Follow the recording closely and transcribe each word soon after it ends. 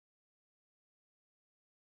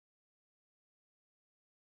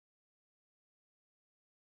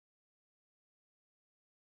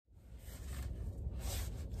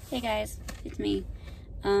Hey guys, it's me.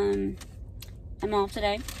 I'm off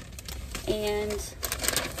today, and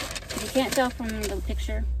if you can't tell from the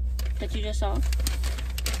picture that you just saw,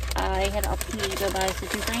 I had the opportunity to go buy a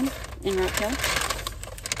stitching frame in Rock Hill,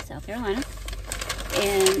 South Carolina,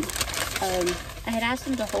 and I had asked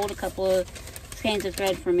them to hold a couple of skeins of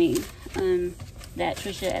thread for me that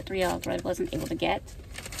Trisha at 3 Hour Thread wasn't able to get,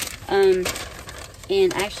 and they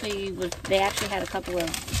actually had a couple of,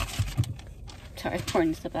 sorry,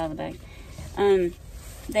 pouring stuff out of the bag.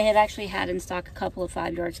 They had actually had in stock a couple of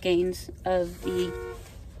 5-yard skeins of the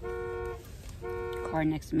car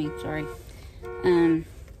next to me, sorry.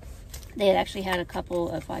 They had actually had a couple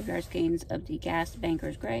of 5-yard skeins of the Gas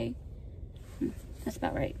Bankers Gray. That's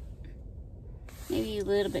about right. Maybe a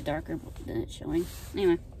little bit darker than it's showing.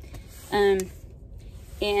 Anyway. And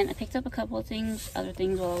I picked up a couple of other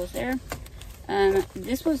things while I was there.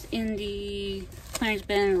 This was in the clearance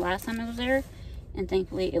bin last time I was there, and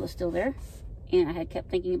thankfully it was still there. And I had kept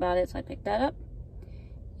thinking about it, so I picked that up.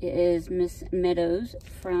 It is Miss Meadows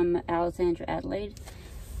from Alexandra Adelaide.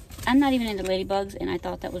 I'm not even into ladybugs, and I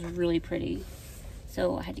thought that was really pretty,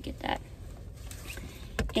 so I had to get that.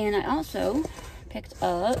 And I also picked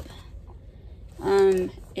up,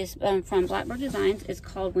 it's from Blackbird Designs. It's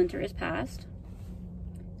called Winter is Past.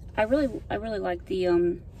 I really like the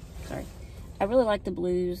I really like the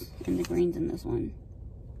blues and the greens in this one,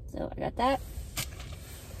 so I got that.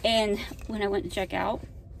 And when I went to check out,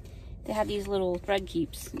 they had these little thread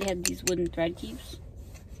keeps. They had these wooden thread keeps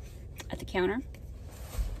at the counter.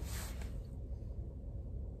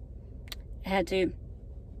 I had to.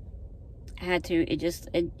 It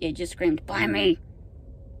just screamed, buy me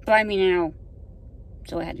now.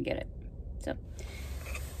 So I had to get it. So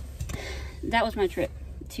that was my trip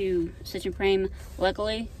to Stitch and Frame.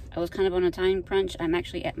 Luckily, I was kind of on a time crunch. I'm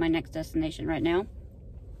actually at my next destination right now.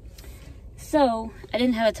 So I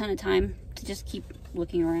didn't have a ton of time to just keep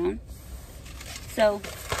looking around. So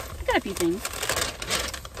I got a few things.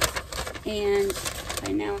 And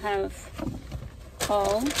I now have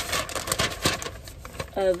all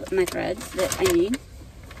of my threads that I need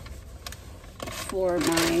for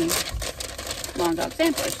my Long Dog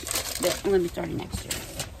samplers that I'm going to be starting next year.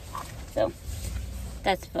 So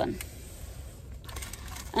that's fun.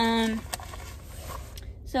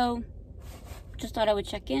 So just thought I would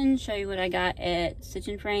check in, show you what I got at Stitch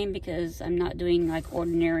and Frame, because I'm not doing like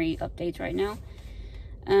ordinary updates right now.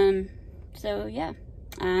 So yeah,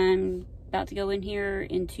 I'm about to go in here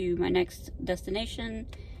into my next destination.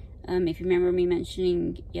 If you remember me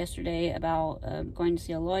mentioning yesterday about going to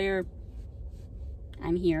see a lawyer,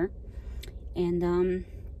 I'm here. And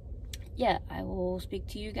yeah, I will speak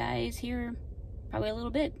to you guys here probably a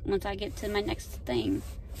little bit once I get to my next thing.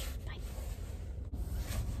 Bye.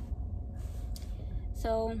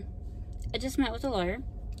 So I just met with a lawyer,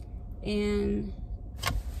 and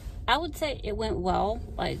I would say it went well.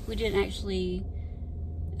 Like, we didn't actually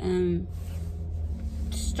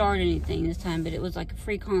start anything this time, but it was like a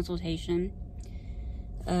free consultation.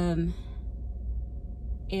 And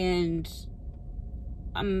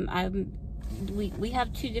we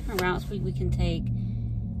have 2 different routes we can take,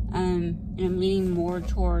 and I'm leaning more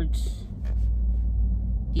towards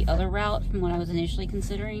the other route from what I was initially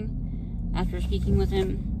considering after speaking with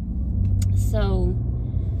him. So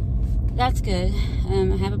that's good.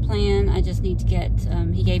 I have a plan. I just need to get,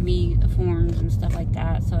 he gave me forms and stuff like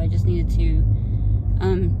that, so I just needed to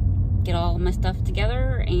get all of my stuff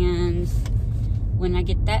together, and when I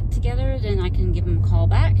get that together, then I can give him a call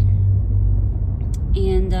back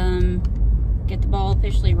and get the ball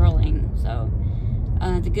officially rolling. So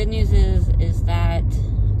the good news is that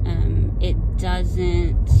it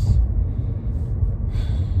doesn't,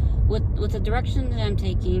 with the direction that I'm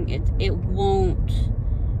taking, it won't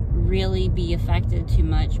really be affected too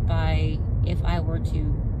much by if I were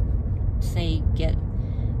to say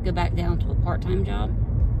go back down to a part-time job.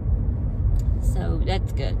 So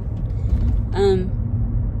that's good.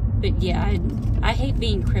 But yeah, I hate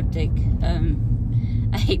being cryptic.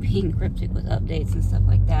 I hate being cryptic with updates and stuff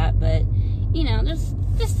like that, but you know, there's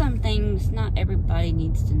just some things not everybody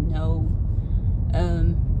needs to know.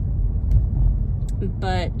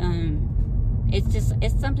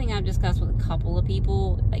 It's something I've discussed with a couple of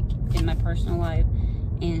people, like in my personal life,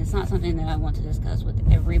 and it's not something that I want to discuss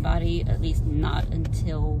with everybody, at least not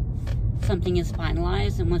until something is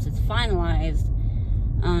finalized. And once it's finalized,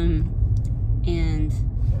 and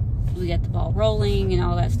we get the ball rolling and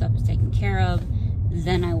all that stuff is taken care of,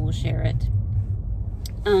 then I will share it.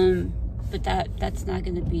 But that's not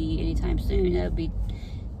going to be anytime soon. That'll be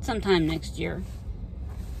sometime next year.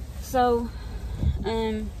 So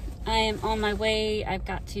I am on my way. I've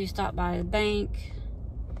got to stop by the bank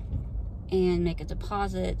and make a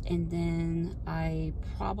deposit, and then I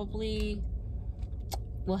probably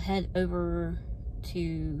will head over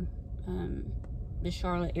to the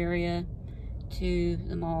Charlotte area, to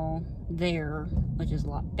the mall there, which is a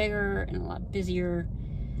lot bigger and a lot busier,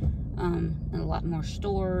 and a lot more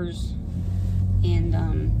stores, and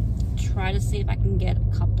try to see if I can get a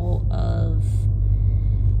couple of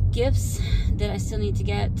gifts that I still need to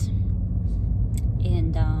get,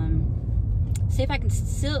 and see if I can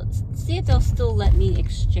still see if they'll still let me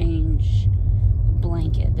exchange a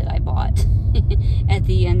blanket that I bought at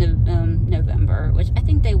the end of November, which I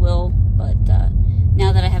think they will, but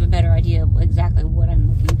now that I have a better idea of exactly what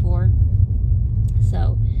I'm looking for.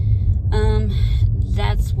 So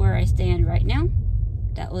that's where I stand right now.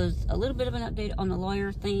 That was a little bit of an update on the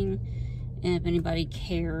lawyer thing, and if anybody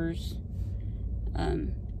cares.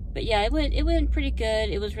 But yeah, it went pretty good.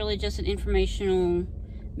 It was really just an informational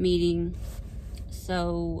meeting.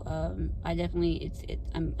 So I definitely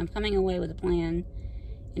I'm coming away with a plan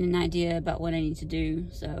and an idea about what I need to do.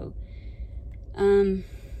 So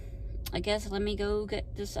I guess let me go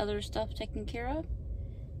get this other stuff taken care of,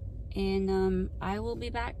 and I will be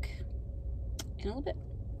back in a little bit.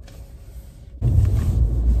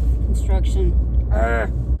 Construction.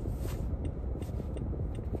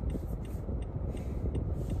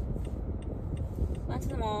 Went to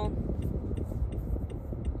the mall.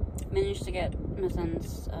 Managed to get my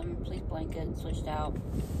son's fleece blanket switched out.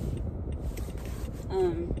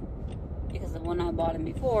 Because the one I bought him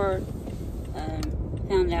before,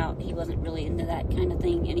 found out he wasn't really into that kind of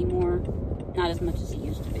thing anymore. Not as much as he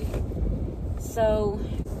used to be. So,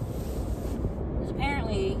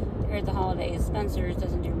 apparently, here at the holidays, Spencer's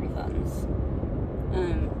doesn't do refunds.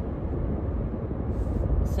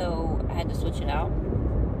 So I had to switch it out.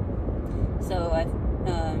 So I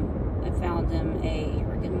found him a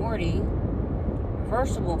Rick and Morty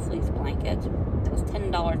reversible fleece blanket that was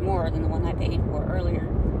 $10 more than the one I paid for earlier.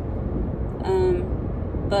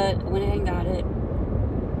 But I went ahead and got it.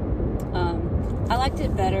 I liked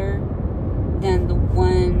it better than the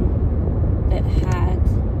one that had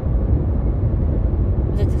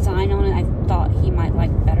the design on it. I thought he might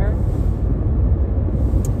like better.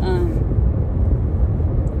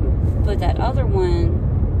 But that other one,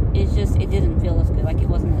 it didn't feel as good, like it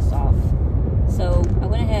wasn't as soft. So I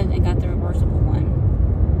went ahead and got the reversible one,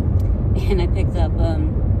 and I picked up a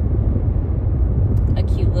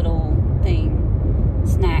cute little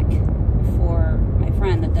snack for my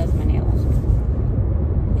friend that does my nails,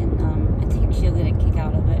 and I think she'll get a kick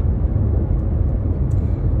out of it.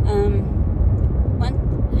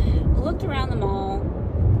 Looked around the mall.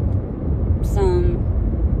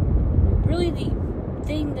 Really the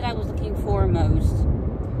thing that I was looking for most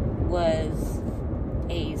was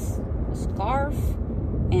a scarf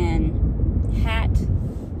and hat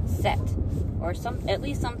set, or at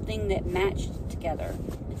least something that matched together,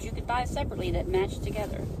 that you could buy separately that matched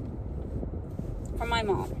together, for my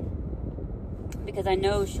mom, because I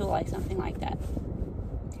know she'll like something like that.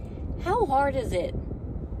 How hard is it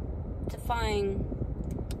to find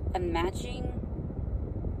a matching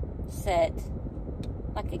set,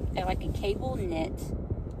 like a cable knit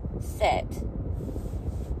set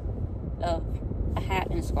of a hat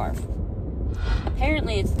and a scarf?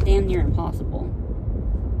 Apparently it's damn near impossible,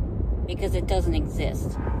 because it doesn't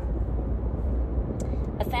exist.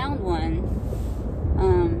 I found one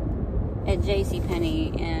at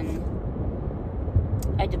JCPenney, and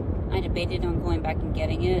I debated on going back and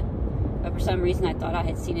getting it, but for some reason I thought I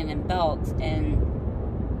had seen it in Belk's, and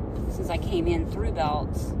since I came in through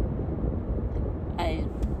Belk's,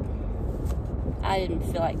 I didn't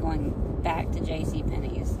feel like going back to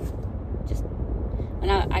JCPenney's.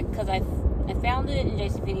 Because I found it in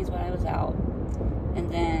JCPenney's when I was out,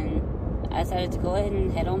 and then I decided to go ahead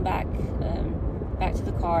and head on back to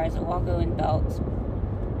the car as a Walko in Belk's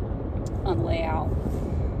on the way out.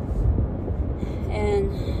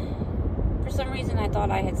 And for some reason I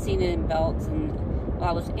thought I had seen it in Belk's, and while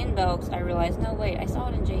I was in Belk's I realized, no wait, I saw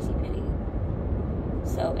it in JCPenney.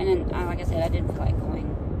 So, and then like I said, I didn't feel like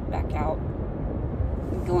going back out,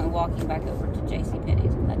 walking back over to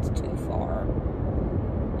JCPenney's, and that's too far.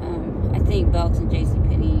 I think Belk's and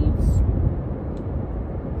JCPenney's,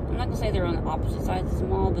 I'm not going to say they're on the opposite sides of the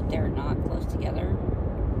mall, but they're not close together.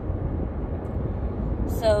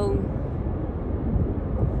 So,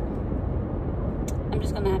 I'm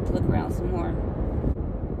just going to have to look around some more.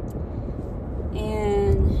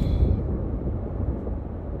 And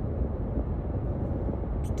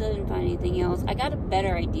still didn't find anything else. I got a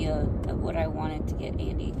better idea of what I wanted to get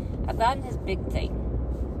Andy. I've gotten his big thing.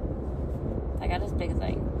 I got his big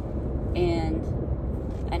thing. And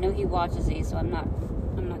I know he watches these, so I'm not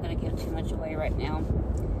I'm not going to give too much away right now.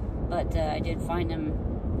 But I did find him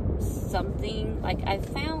something. Like, I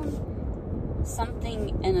found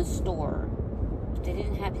something in a store. But they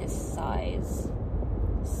didn't have his size.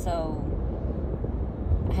 So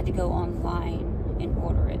I had to go online and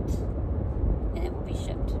order it. And it will be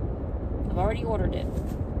shipped. I've already ordered it.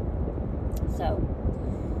 So,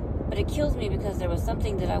 but it kills me because there was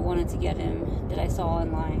something that I wanted to get him that I saw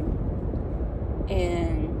online.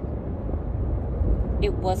 And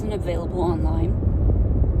it wasn't available online.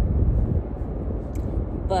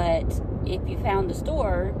 But if you found a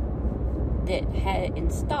store that had it in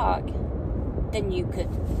stock, then you could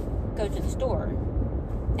go to the store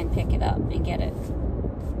and pick it up and get it.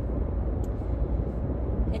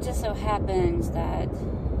 It just so happens that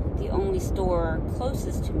the only store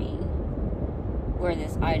closest to me where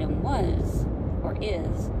this item was, or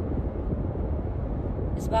is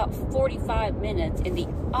about 45 minutes in the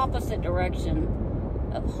opposite direction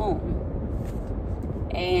of home.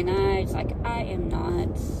 And I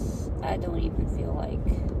don't even feel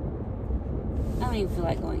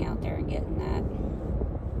like going out there and getting that.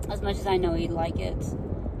 As much as I know he'd like it,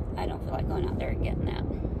 I don't feel like going out there and getting that.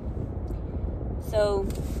 So,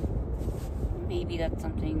 maybe that's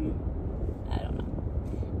something, I don't know.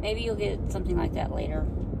 Maybe you'll get something like that later,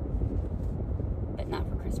 but not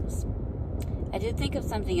for Christmas. I did think of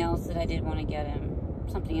something else that I did want to get him.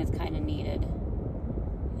 Something that's kind of needed.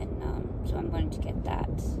 And, so I'm going to get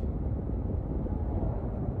that.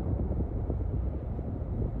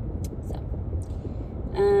 So,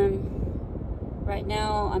 right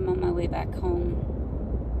now I'm on my way back home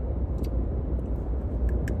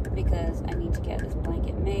because I need to get this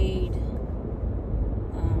blanket made.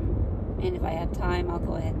 And if I have time, I'll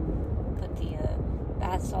go ahead and put the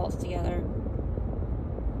bath salts together.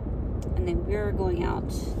 And then we're going out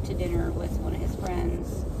to dinner with one of his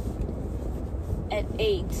friends at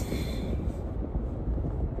 8.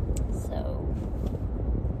 So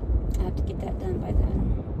I have to get that done by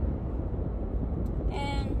then.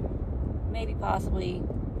 And maybe possibly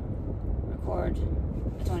record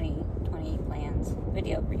a 2020 plans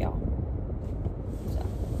video for y'all.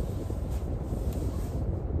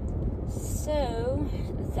 So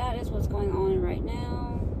that is what's going on right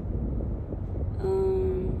now.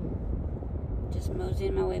 Just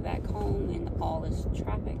moseying my way back home in all this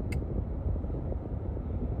traffic.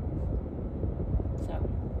 So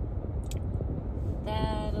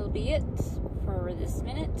that'll be it for this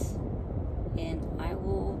minute, and I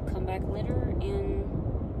will come back later and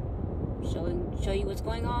show you what's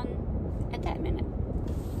going on at that minute.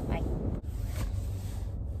 Bye.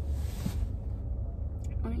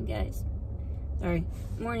 Morning, guys. Sorry.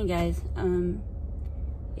 Morning, guys.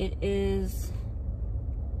 It is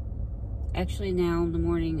actually now the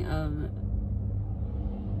morning of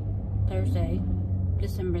Thursday,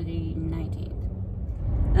 December the 19th.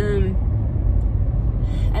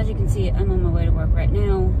 As you can see, I'm on my way to work right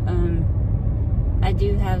now. I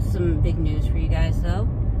do have some big news for you guys, though.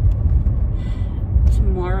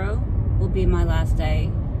 Tomorrow will be my last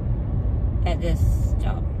day at this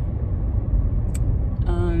job.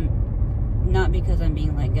 Not because I'm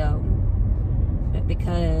being let go, but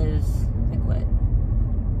because I quit.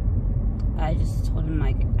 I just told him,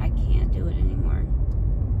 like, I can't do it anymore.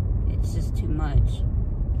 It's just too much.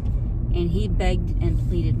 And he begged and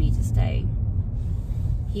pleaded me to stay.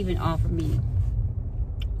 He even offered me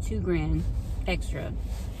 $2,000 extra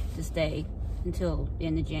to stay until the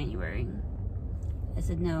end of January. I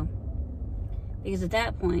said no. Because at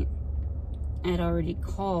that point, I had already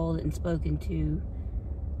called and spoken to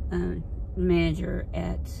manager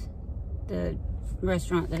at the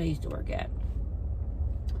restaurant that I used to work at,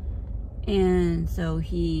 and so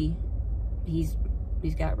he's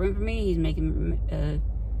got room for me. He's making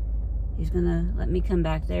he's gonna let me come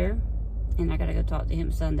back there, and I gotta go talk to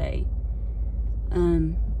him Sunday.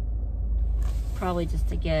 Probably just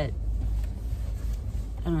to get,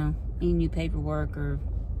 I don't know, any new paperwork or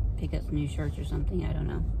pick up some new shirts or something. I don't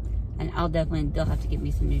know, and they'll have to get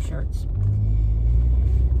me some new shirts.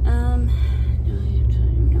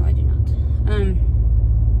 No, I do not.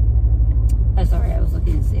 Oh, sorry, I was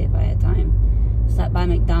looking to see if I had time to stop by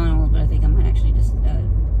McDonald's, but I think I might actually just go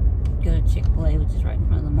to Chick-fil-A, which is right in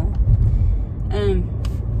front of the mall.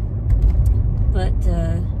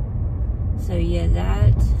 So yeah,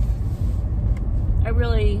 that, I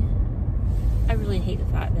really hate the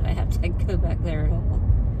fact that I have to go back there at all.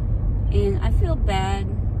 And I feel bad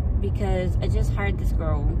because I just hired this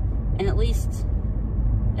girl, and at least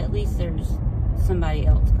there's somebody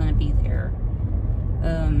else going to be there.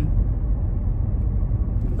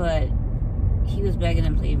 But he was begging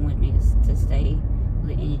and pleading with me to stay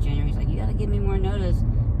the end of January. He's like, you gotta give me more notice.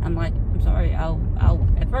 I'm like, I'm sorry, I'll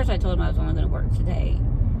at first I told him I was only gonna work today,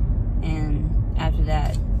 and after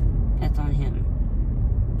that, that's on him.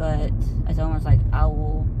 But I told him, I was like,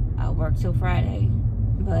 I'll work till Friday,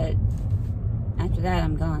 but after that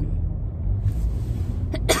I'm gone.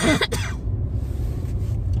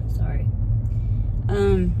 Sorry.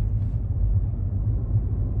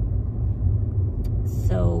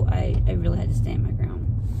 So I really had to stand my ground,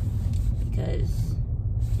 because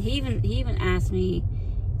he even asked me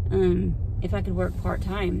if I could work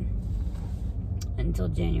part-time until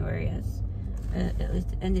January, as at least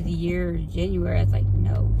the end of the year, January. I was like,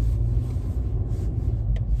 no.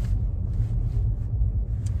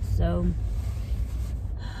 So,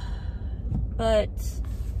 but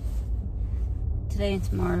today and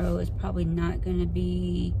tomorrow is probably not going to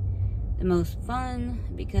be the most fun,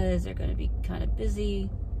 because they're going to be kind of busy.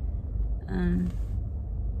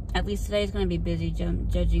 At least today is going to be busy,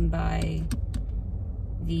 judging by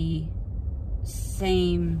the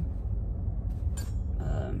same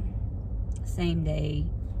day.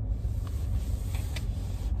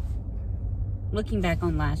 Looking back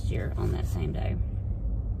on last year, on that same day,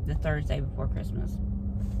 the Thursday before Christmas.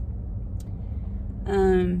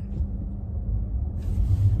 I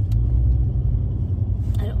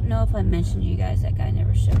don't know if I mentioned to you guys that guy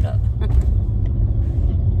never showed up.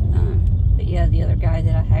 But yeah, the other guy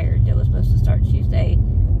that I hired that was supposed to start Tuesday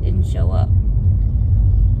didn't show up.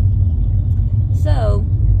 So,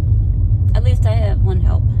 at least I have one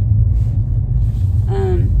help.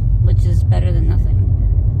 Which is better than nothing.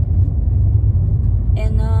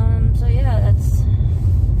 And, so yeah, that's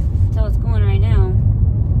how it's going right now.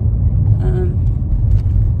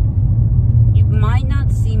 You might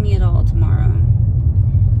not see me at all tomorrow,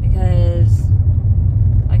 because,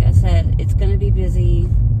 like I said, it's going to be busy,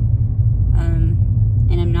 and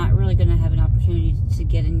I'm not really going to have an opportunity to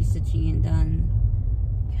get any stitching in done.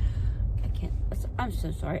 I'm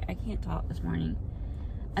so sorry, I can't talk this morning.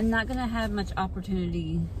 I'm not going to have much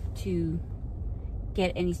opportunity to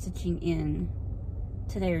get any stitching in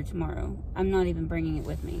today or tomorrow. I'm not even bringing it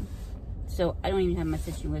with me. So I don't even have my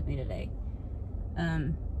stitching with me today.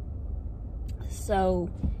 So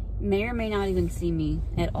may or may not even see me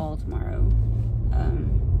at all tomorrow.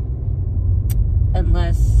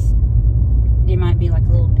 Unless there might be like a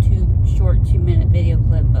little short 2-minute video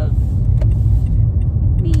clip of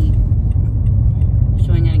me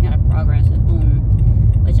showing any kind of progress at home,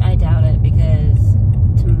 which I doubt it, because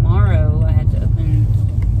tomorrow I have to open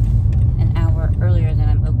an hour earlier than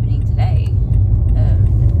I'm opening today.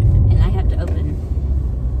 And I have to open,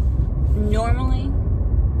 normally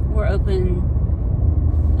we're open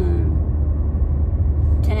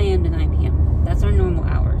 10 a.m. to 9 p.m. That's our normal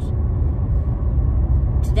hours.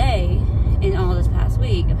 Today, and all this past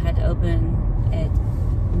week, I've had to open at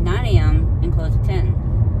 9 a.m. and close at 10.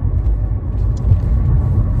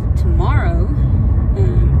 Tomorrow,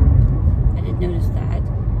 I did notice that.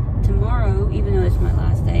 Tomorrow, even though it's my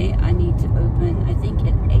last day, I need to open, I think,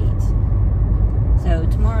 at 8. So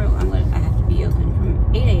tomorrow, I have to be open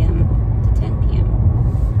from 8 a.m. to 10 p.m.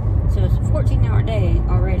 So it's a 14-hour day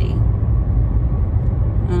already.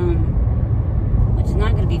 Which is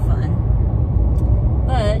not going to be fun.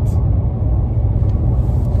 But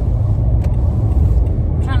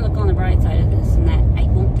I'm trying to look on the bright side of this, and that I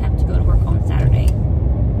won't have to go to work on Saturday.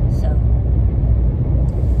 So,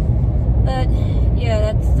 but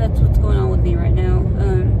yeah, that's what's going on with me right now.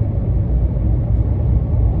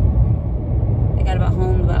 I got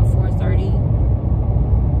home about 4:30,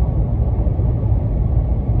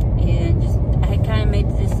 and I had kind of made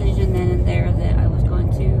the decision then and there that I was going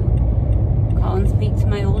to call and speak to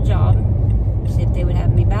my old job, see if they would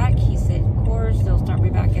have me back. He said, of course, they'll start me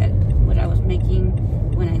back at what I was making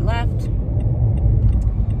when I left.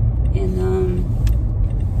 And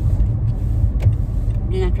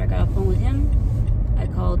then after I got off the phone with him, I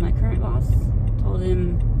called my current boss, told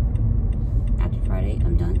him after Friday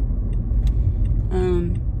I'm done.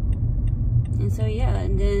 And so yeah,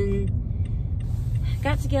 and then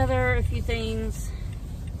got together a few things,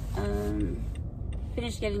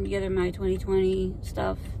 finished getting together my 2020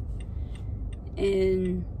 stuff,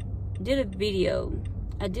 and did a video.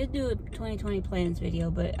 I did do a 2020 plans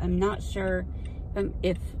video, but I'm not sure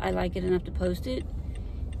if I like it enough to post it.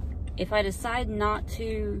 If I decide not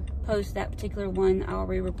to post that particular one, I'll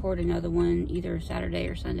re-record another one either Saturday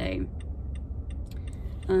or Sunday,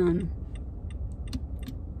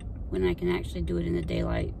 when I can actually do it in the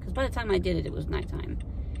daylight, because by the time I did it, it was nighttime,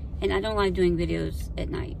 and I don't like doing videos at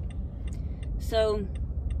night. So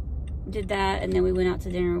did that, and then we went out to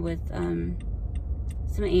dinner with some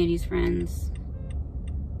of Andy's friends,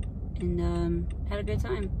 and had a good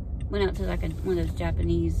time. Went out to like one of those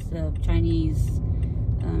Japanese, Chinese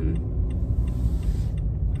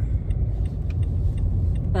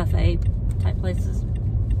buffet type places.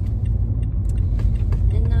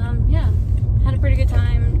 And yeah, had a pretty good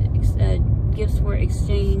time. Gifts were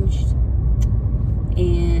exchanged,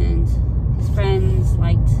 and his friends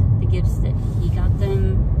liked the gifts that he got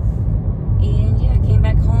them. And yeah, I came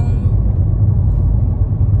back home,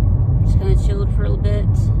 just kind of chilled for a little bit,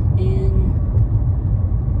 and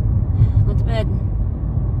went to bed.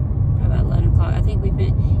 Probably about 11 o'clock. I think we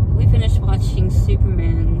finished watching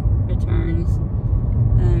Superman Returns,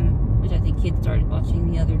 which I think kids started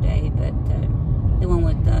watching the other day, but the one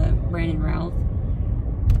with Brandon Routh.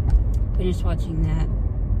 Finished watching that,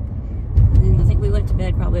 and then I think we went to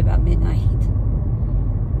bed probably about midnight.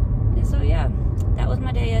 And so yeah, that was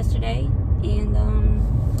my day yesterday, and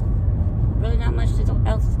really not much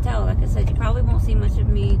else to tell. Like I said, you probably won't see much of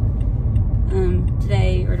me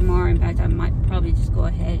today or tomorrow. In fact, I might probably just go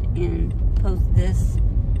ahead and post this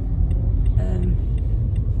and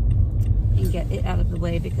get it out of the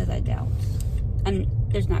way, because I doubt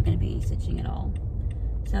there's not going to be any stitching at all.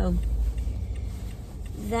 So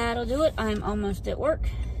that'll do it. I'm almost at work,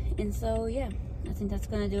 and so yeah, I think that's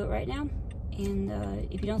going to do it right now. And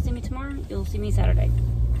if you don't see me tomorrow, you'll see me Saturday.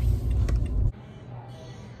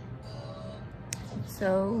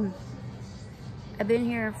 So I've been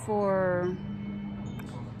here for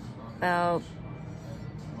about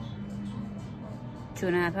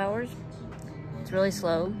 2.5 hours. It's really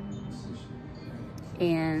slow,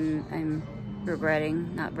 and I'm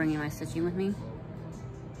regretting not bringing my stitching with me.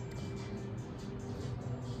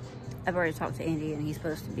 I've already talked to Andy, and he's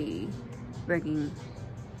supposed to be bringing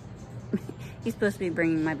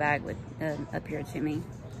my bag with up here to me,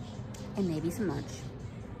 and maybe some lunch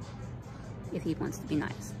if he wants to be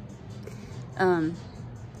nice.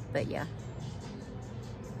 But yeah.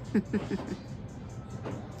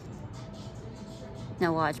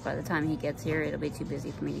 Now watch, by the time he gets here, it'll be too busy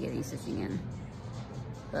for me to get any stitching in.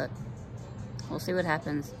 But we'll see what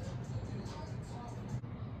happens.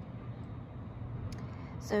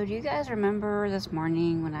 So do you guys remember this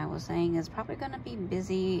morning when I was saying it's probably going to be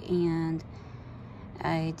busy, and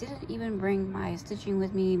I didn't even bring my stitching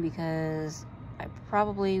with me because I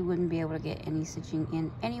probably wouldn't be able to get any stitching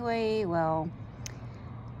in anyway? Well,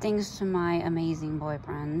 thanks to my amazing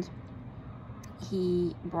boyfriend,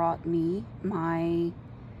 he brought me my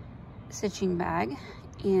stitching bag,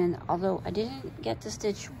 and although I didn't get to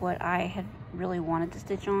stitch what I had really wanted to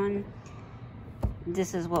stitch on,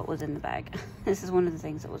 this is what was in the bag. This is one of the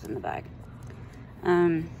things that was in the bag.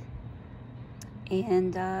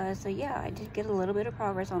 So yeah, I did get a little bit of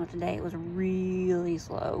progress on it today. It was really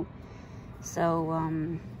slow. So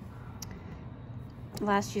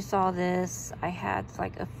last you saw this, I had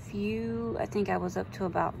like a few, I think I was up to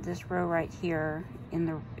about this row right here in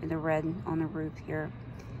the red on the roof here.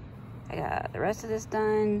 I got the rest of this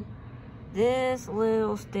done. This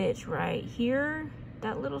little stitch right here,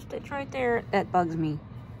 that little stitch right there, that bugs me.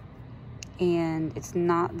 And it's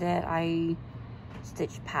not that I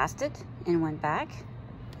stitched past it and went back.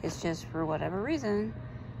 It's just, for whatever reason,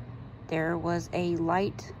 there was a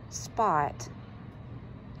light spot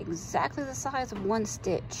exactly the size of one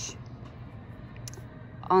stitch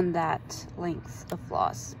on that length of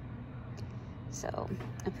floss. So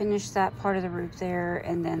I finished that part of the roof there,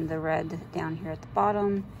 and then the red down here at the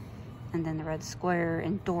bottom, and then the red square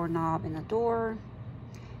and doorknob in the door.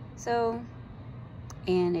 So,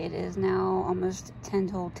 and it is now almost 10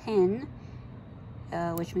 till 10,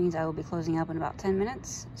 which means I will be closing up in about 10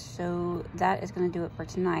 minutes. So that is going to do it for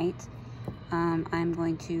tonight. I'm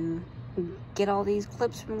going to get all these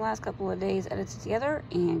clips from the last couple of days edited together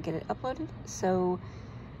and get it uploaded so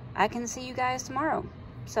I can see you guys tomorrow.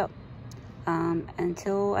 So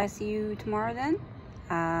until I see you tomorrow, then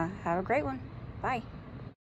have a great one. Bye.